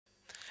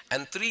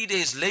and 3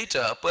 days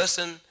later a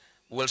person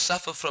will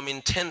suffer from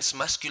intense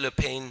muscular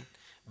pain,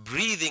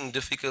 breathing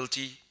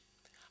difficulty,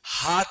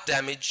 heart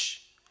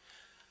damage,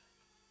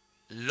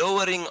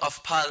 lowering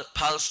of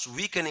pulse,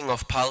 weakening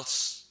of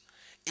pulse,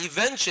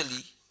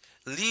 eventually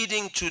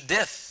leading to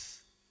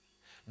death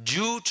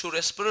due to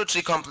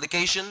respiratory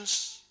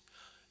complications,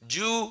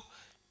 due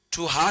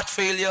to heart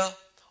failure,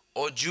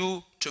 or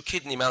due to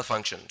kidney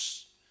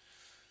malfunctions.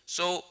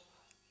 So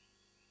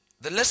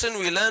the lesson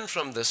we learn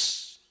from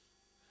this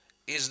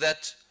is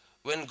that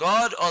when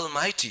God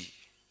Almighty,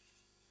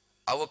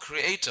 our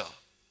Creator,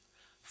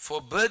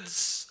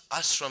 forbids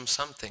us from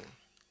something,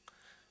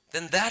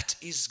 then that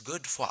is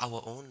good for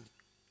our own.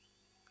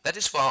 That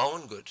is for our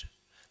own good.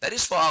 That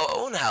is for our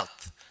own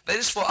health. That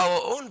is for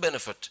our own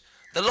benefit.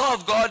 The law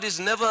of God is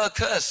never a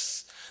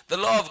curse. The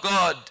law of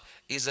God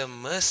is a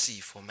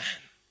mercy for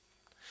man.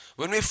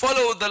 When we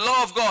follow the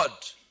law of God,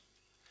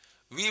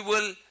 we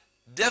will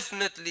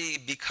definitely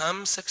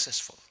become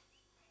successful.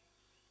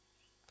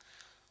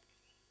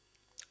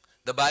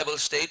 The Bible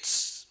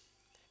states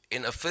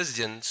in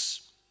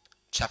Ephesians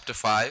chapter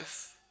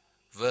 5,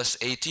 verse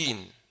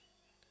 18.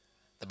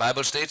 The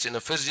Bible states in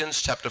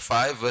Ephesians chapter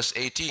 5, verse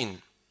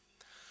 18,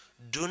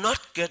 "Do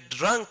not get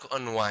drunk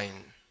on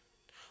wine,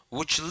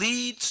 which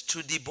leads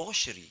to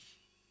debauchery."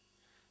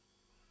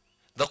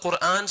 The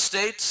Quran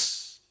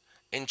states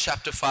in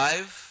chapter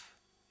 5,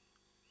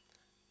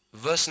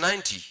 verse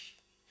 90,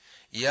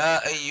 "Ya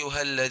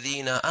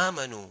ayyuhalladhina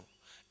amanu,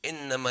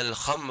 innama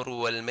al-khamru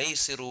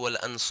wal-maysiru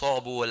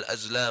wal-ansabu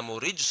wal-azlamu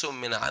rijsum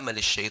min amal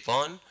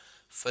al-shaytan,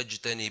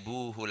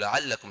 fajtanibuhu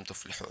la'allakum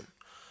tuflihun."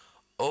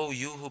 O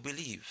you who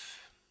believe,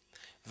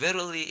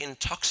 verily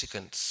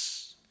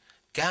intoxicants,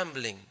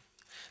 gambling,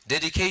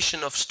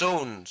 dedication of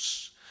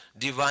stones,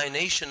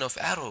 divination of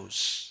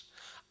arrows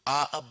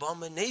are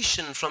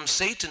abomination from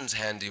Satan's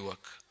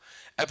handiwork.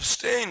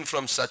 Abstain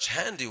from such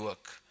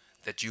handiwork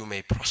that you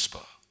may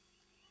prosper.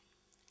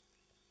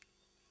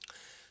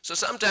 So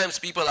sometimes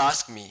people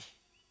ask me,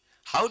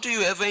 how do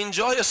you ever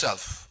enjoy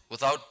yourself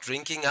without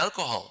drinking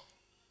alcohol?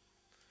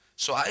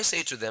 So I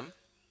say to them,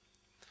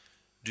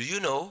 do you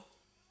know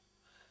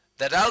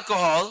that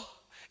alcohol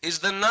is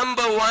the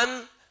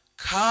 #1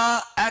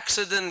 car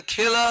accident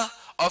killer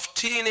of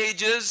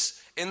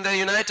teenagers in the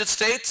United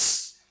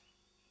States?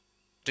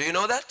 Do you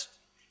know that?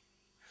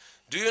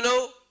 Do you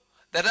know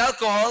that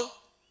alcohol,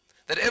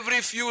 that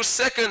every few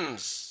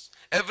seconds,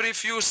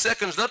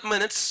 not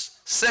minutes,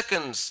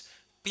 seconds,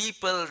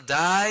 people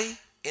die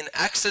in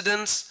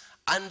accidents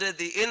under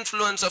the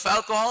influence of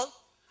alcohol?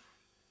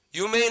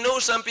 You may know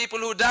some people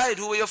who died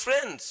who were your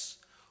friends,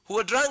 who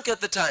were drunk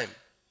at the time,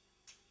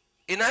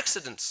 in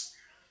accidents.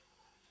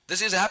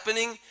 This is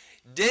happening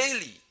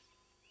daily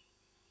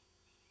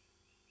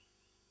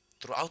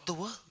throughout the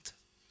world.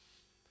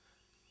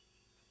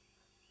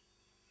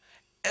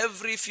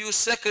 Every few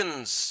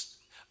seconds,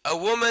 a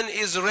woman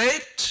is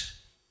raped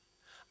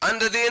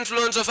under the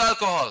influence of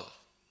alcohol.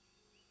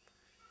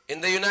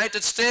 In the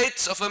United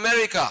States of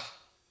America,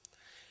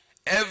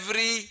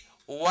 every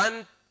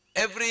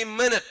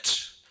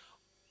minute,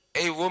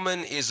 a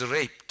woman is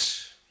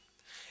raped.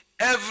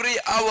 Every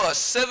hour,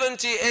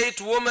 78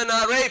 women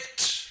are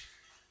raped.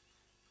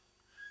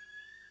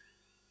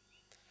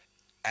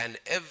 And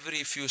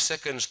every few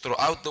seconds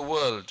throughout the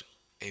world,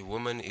 a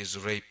woman is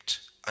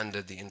raped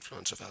under the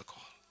influence of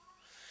alcohol.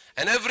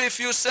 And every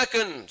few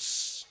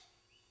seconds,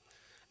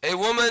 a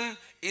woman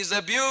is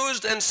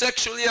abused and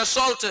sexually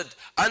assaulted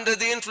under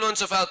the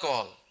influence of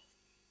alcohol.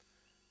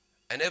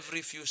 And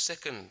every few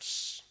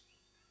seconds,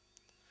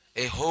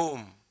 a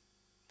home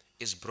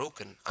is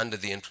broken under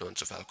the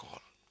influence of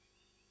alcohol.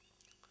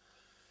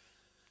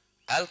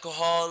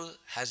 Alcohol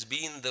has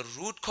been the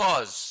root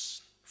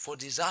cause for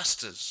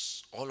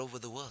disasters all over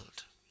the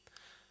world.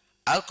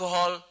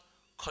 Alcohol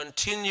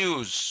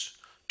continues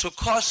to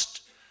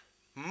cost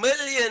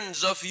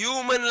millions of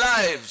human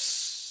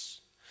lives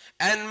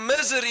and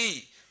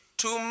misery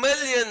to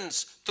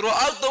millions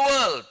throughout the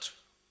world.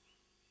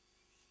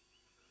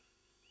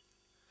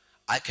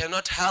 I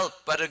cannot help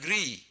but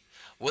agree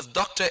with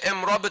Dr.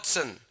 M.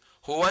 Robertson,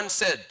 who once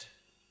said,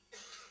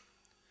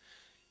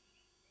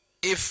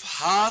 if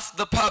half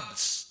the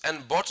pubs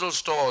and bottle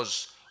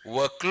stores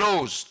were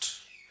closed,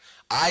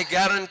 I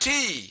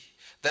guarantee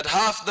that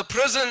half the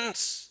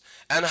prisons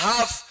and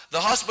half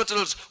the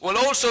hospitals will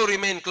also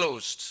remain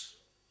closed.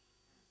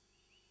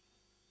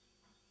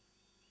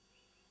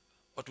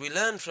 What we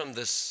learn from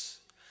this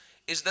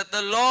is that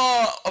the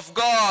law of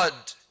God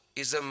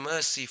is a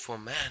mercy for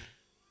man.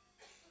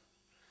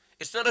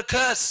 It's not a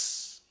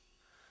curse.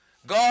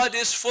 God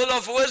is full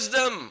of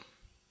wisdom.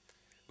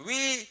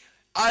 We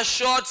are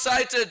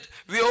short-sighted.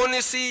 We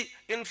only see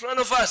in front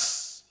of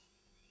us.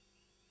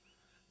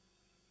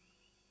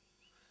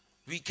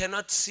 We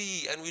cannot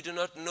see and we do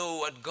not know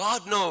what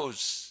God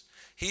knows.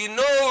 He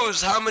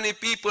knows how many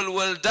people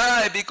will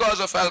die because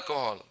of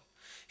alcohol.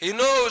 He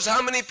knows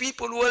how many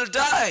people will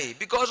die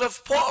because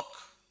of pork.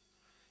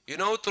 You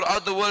know,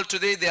 throughout the world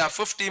today, there are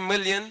 50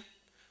 million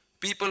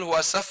people who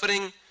are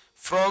suffering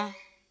from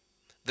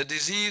the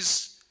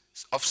disease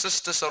of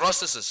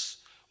cysticercosis,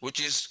 which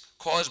is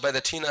caused by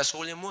the tina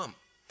solium worm.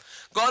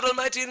 God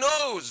Almighty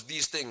knows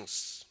these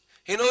things.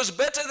 He knows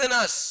better than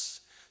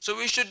us. So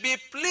we should be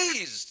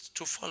pleased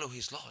to follow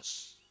His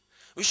laws.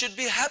 We should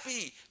be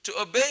happy to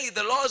obey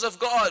the laws of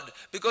God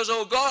because,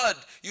 oh God,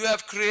 you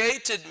have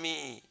created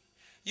me.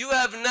 You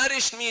have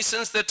nourished me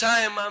since the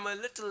time I'm a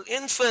little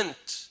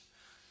infant.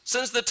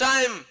 Since the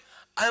time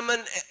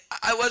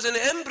I was an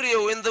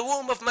embryo in the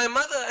womb of my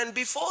mother, and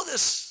before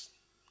this,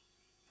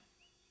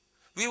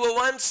 we were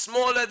once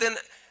smaller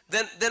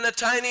than a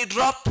tiny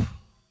drop.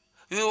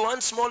 We were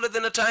once smaller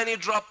than a tiny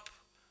drop.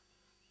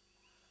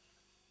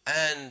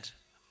 And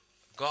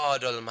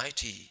God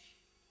Almighty,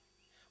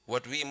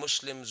 what we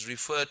Muslims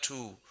refer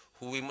to,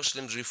 who we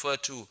Muslims refer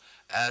to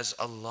as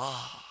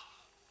Allah.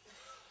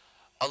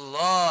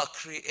 Allah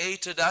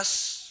created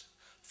us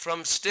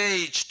from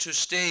stage to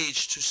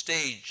stage to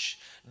stage,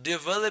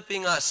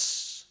 developing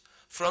us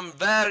from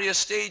various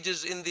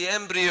stages in the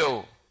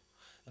embryo.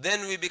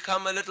 Then we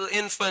become a little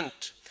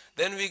infant.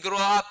 Then we grow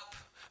up.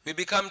 We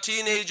become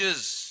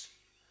teenagers.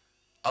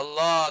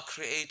 Allah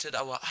created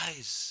our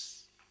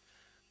eyes.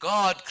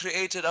 God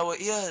created our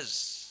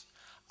ears,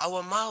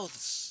 our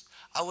mouths,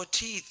 our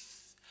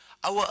teeth,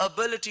 our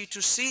ability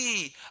to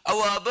see,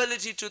 our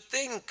ability to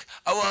think,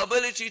 our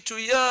ability to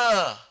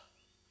hear.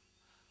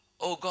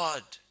 Oh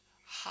God,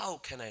 how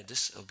can I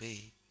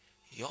disobey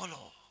your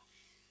law?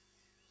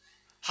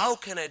 How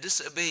can I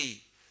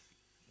disobey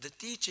the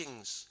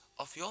teachings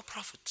of your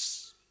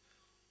prophets?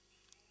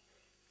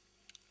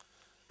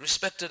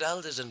 Respected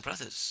elders and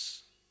brothers,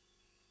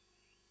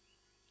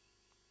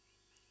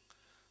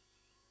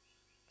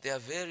 there are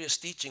various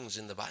teachings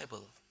in the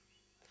Bible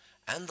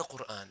and the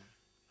Quran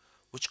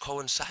which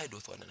coincide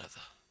with one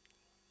another.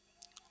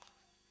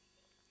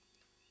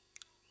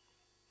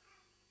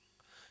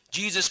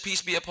 Jesus,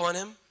 peace be upon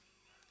him,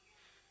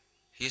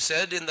 he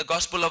said in the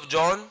Gospel of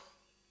John,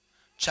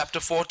 chapter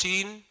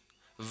 14,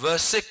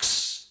 verse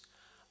 6,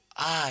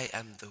 I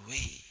am the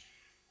way,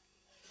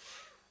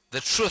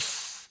 the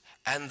truth,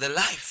 and the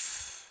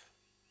life.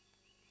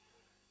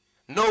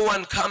 No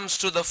one comes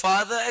to the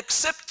Father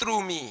except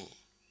through me.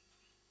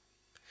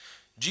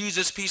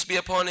 Jesus, peace be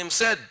upon him,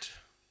 said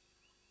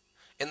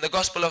in the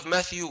Gospel of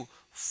Matthew,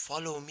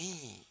 follow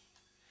me.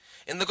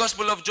 In the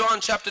Gospel of John,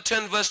 chapter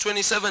 10, verse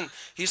 27,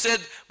 he said,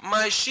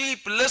 my sheep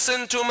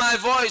listen to my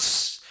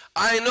voice.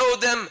 I know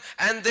them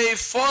and they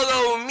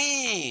follow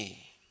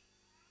me.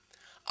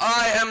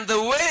 I am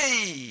the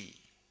way.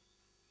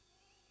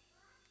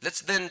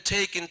 Let's then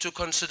take into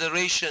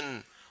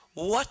consideration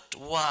what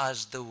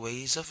was the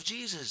ways of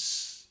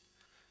Jesus.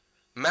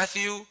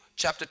 Matthew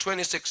chapter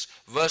 26,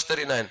 verse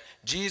 39.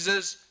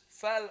 Jesus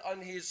fell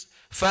on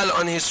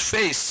his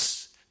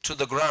face to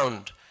the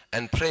ground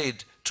and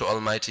prayed to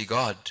Almighty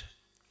God.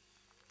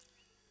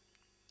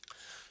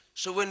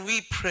 So when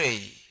we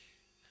pray,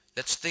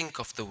 let's think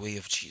of the way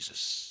of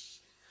Jesus.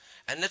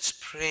 And let's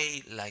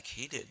pray like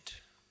he did.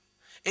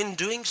 In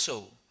doing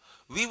so,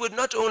 we would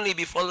not only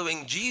be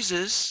following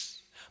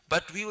Jesus,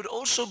 but we would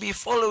also be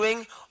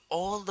following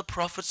all the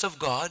prophets of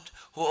God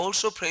who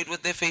also prayed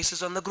with their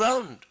faces on the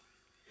ground.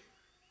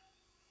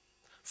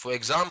 For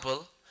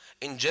example,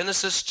 in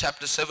Genesis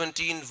chapter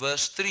 17,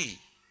 verse 3,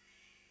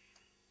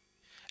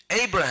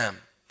 Abraham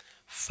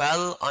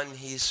fell on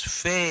his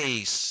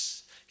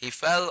face. He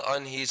fell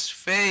on his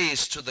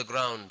face to the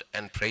ground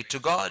and prayed to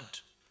God.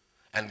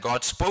 And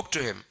God spoke to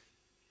him.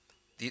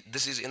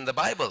 This is in the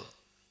Bible.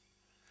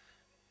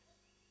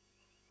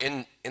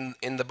 In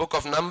the book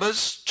of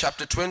Numbers,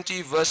 chapter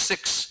 20, verse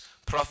 6,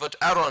 Prophet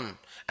Aaron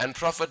and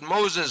Prophet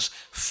Moses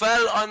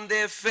fell on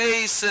their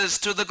faces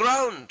to the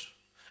ground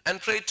and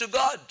prayed to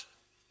God.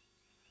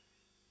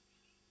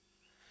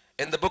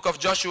 In the book of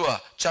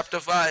Joshua,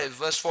 chapter 5,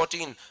 verse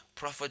 14,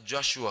 Prophet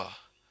Joshua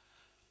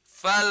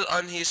fell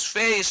on his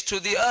face to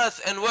the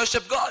earth and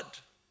worshiped God.